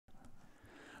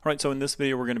Alright, so in this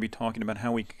video we're going to be talking about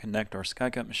how we can connect our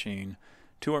SkyCut machine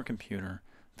to our computer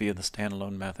via the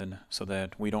standalone method so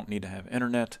that we don't need to have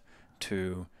internet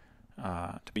to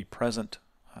be present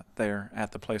there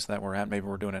at the place that we're at. Maybe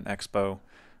we're doing an expo,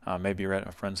 maybe you're at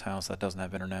a friend's house that doesn't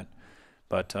have internet,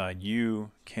 but you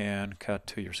can cut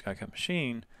to your SkyCut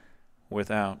machine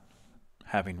without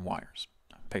having wires,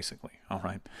 basically.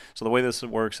 Alright, so the way this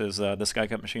works is the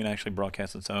SkyCut machine actually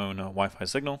broadcasts its own Wi-Fi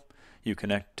signal. You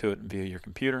connect to it via your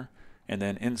computer, and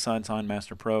then inside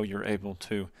SignMaster Pro you're able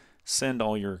to send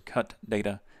all your cut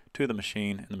data to the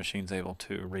machine, and the machine's able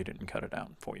to read it and cut it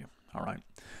out for you. Alright,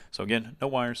 so again, no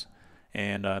wires,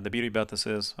 and the beauty about this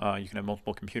is you can have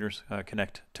multiple computers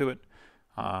connect to it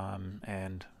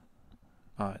and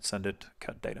send it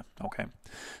cut data. Okay,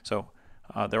 so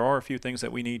there are a few things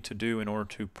that we need to do in order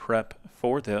to prep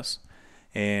for this,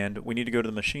 and we need to go to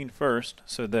the machine first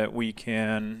so that we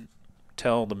can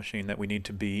tell the machine that we need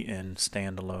to be in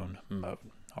standalone mode.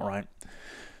 Alright,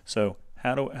 so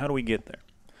how do we get there?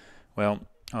 Well,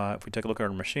 if we take a look at our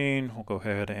machine, we'll go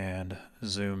ahead and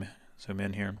zoom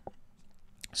in here.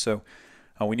 So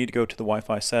we need to go to the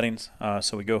Wi-Fi settings.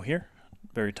 So we go here,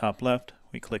 very top left,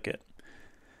 we click it.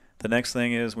 The next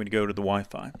thing is we go to the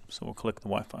Wi-Fi, so we'll click the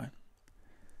Wi-Fi.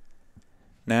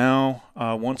 Now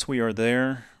once we are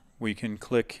there, we can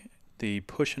click the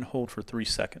push and hold for 3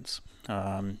 seconds.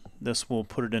 This will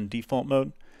put it in default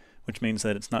mode, which means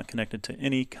that it's not connected to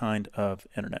any kind of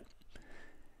internet.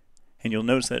 And you'll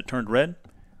notice that it turned red,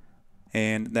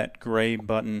 and that gray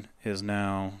button is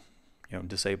now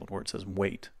disabled where it says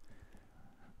wait.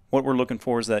 What we're looking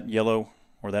for is that yellow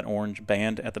or that orange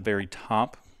band at the very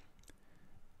top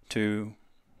to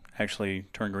actually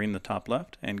turn green in the top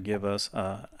left and give us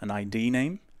an ID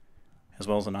name as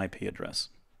well as an IP address.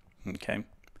 Okay.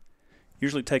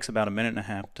 Usually takes about 1.5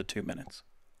 minutes to 2 minutes.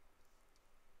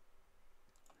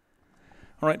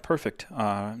 Alright, perfect.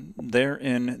 There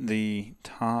in the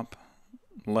top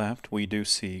left we do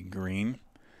see green.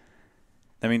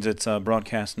 That means it's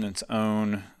broadcasting its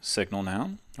own signal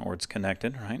now, or it's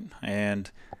connected, right?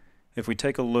 And if we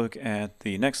take a look at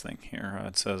the next thing here,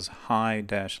 it says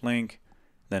hi-link,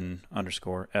 then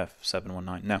underscore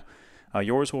F719. Now,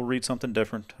 yours will read something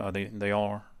different. They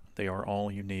are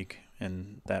all unique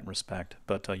in that respect,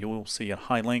 but you will see a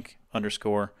hi link,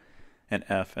 underscore, and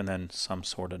F, and then some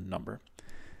sort of number.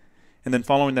 And then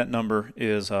following that number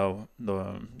is the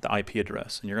IP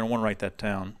address, and you're going to want to write that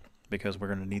down because we're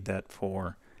going to need that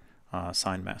for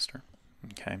SignMaster.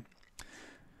 Okay,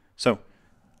 so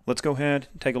let's go ahead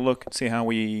and take a look and see how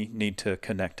we need to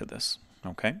connect to this.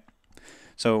 Okay,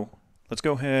 so let's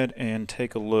go ahead and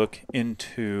take a look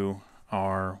into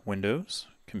our Windows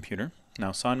computer.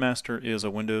 Now, SignMaster is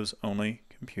a Windows-only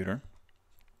computer,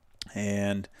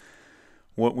 and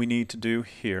what we need to do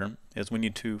here is we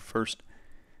need to first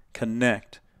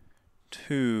connect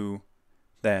to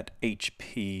that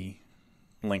HP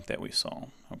link that we saw.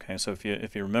 Okay, so if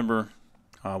you remember,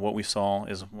 what we saw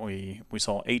is we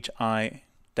saw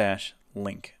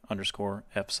hi-link underscore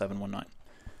F719.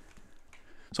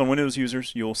 So on Windows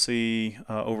users, you'll see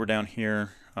over down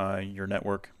here your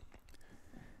network,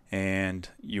 and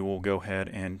you will go ahead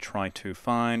and try to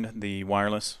find the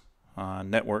wireless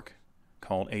network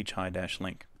called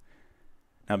hi-link.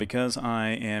 Now, because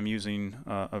I am using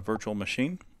a virtual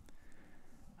machine,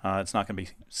 it's not going to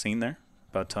be seen there,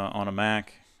 but on a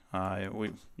Mac,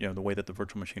 the way that the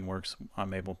virtual machine works,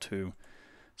 I'm able to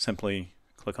simply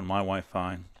click on my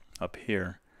Wi-Fi up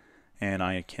here, and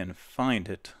I can find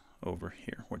it over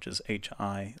here, which is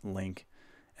hi-link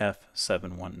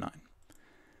F719.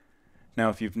 Now,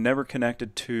 if you've never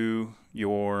connected to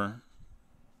your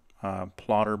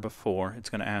plotter before, it's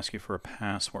going to ask you for a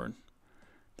password.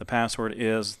 The password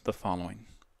is the following: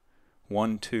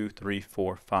 1, 2, 3,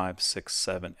 4, 5, 6,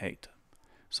 7, 8.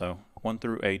 So 1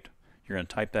 through 8, you're going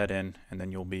to type that in, and then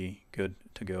you'll be good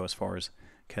to go as far as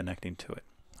connecting to it.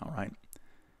 All right.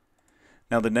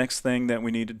 Now, the next thing that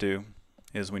we need to do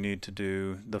is we need to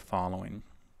do the following.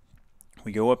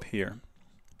 We go up here,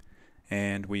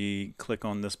 and we click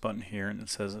on this button here, and it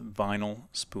says Vinyl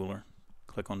Spooler.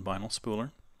 Click on Vinyl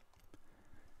Spooler.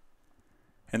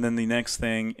 And then the next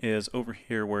thing is over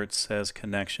here where it says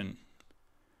Connection.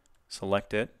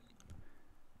 Select it.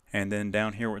 And then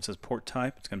down here where it says Port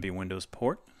Type, it's going to be Windows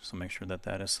Port, so make sure that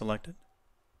that is selected.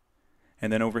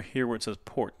 And then over here where it says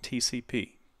Port,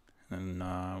 TCP. And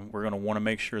we're going to want to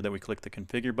make sure that we click the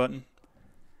Configure button.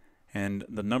 And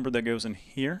the number that goes in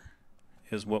here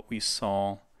is what we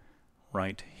saw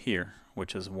right here,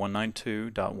 which is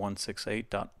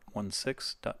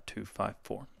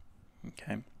 192.168.16.254.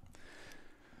 Okay,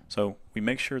 so we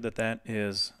make sure that that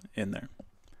is in there,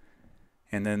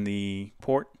 and then the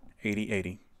port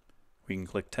 8080. We can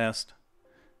click test,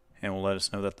 and will let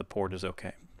us know that the port is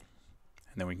okay.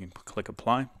 And then we can click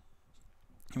apply,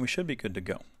 and we should be good to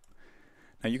go.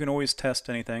 Now you can always test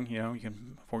anything. You know, you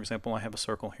can, for example, I have a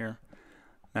circle here.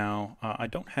 Now I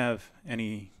don't have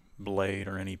any blade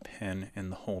or any pin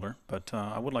in the holder, but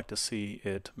I would like to see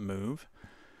it move.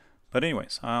 But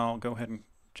anyways, I'll go ahead and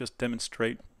just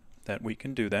demonstrate that we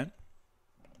can do that.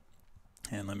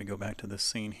 And let me go back to this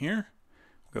scene here.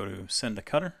 Go to send to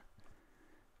cutter,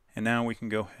 and now we can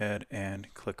go ahead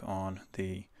and click on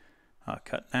the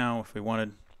cut now if we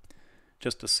wanted,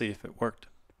 just to see if it worked.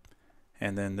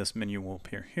 And then this menu will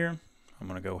appear here. I'm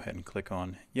going to go ahead and click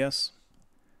on yes,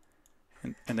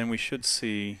 and then we should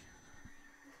see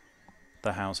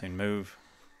the housing move.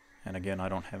 And again, I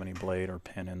don't have any blade or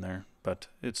pin in there, but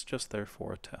it's just there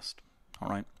for a test. All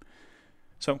right,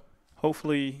 so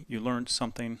hopefully you learned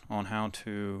something on how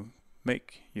to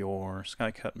make your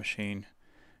SkyCut machine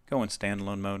go in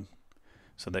standalone mode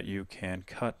so that you can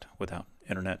cut without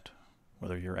internet,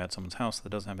 whether you're at someone's house that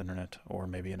doesn't have internet or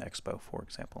maybe an expo, for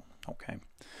example. Okay,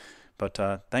 but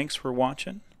thanks for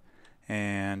watching,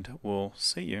 and we'll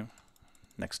see you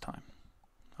next time.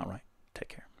 All right, take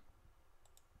care.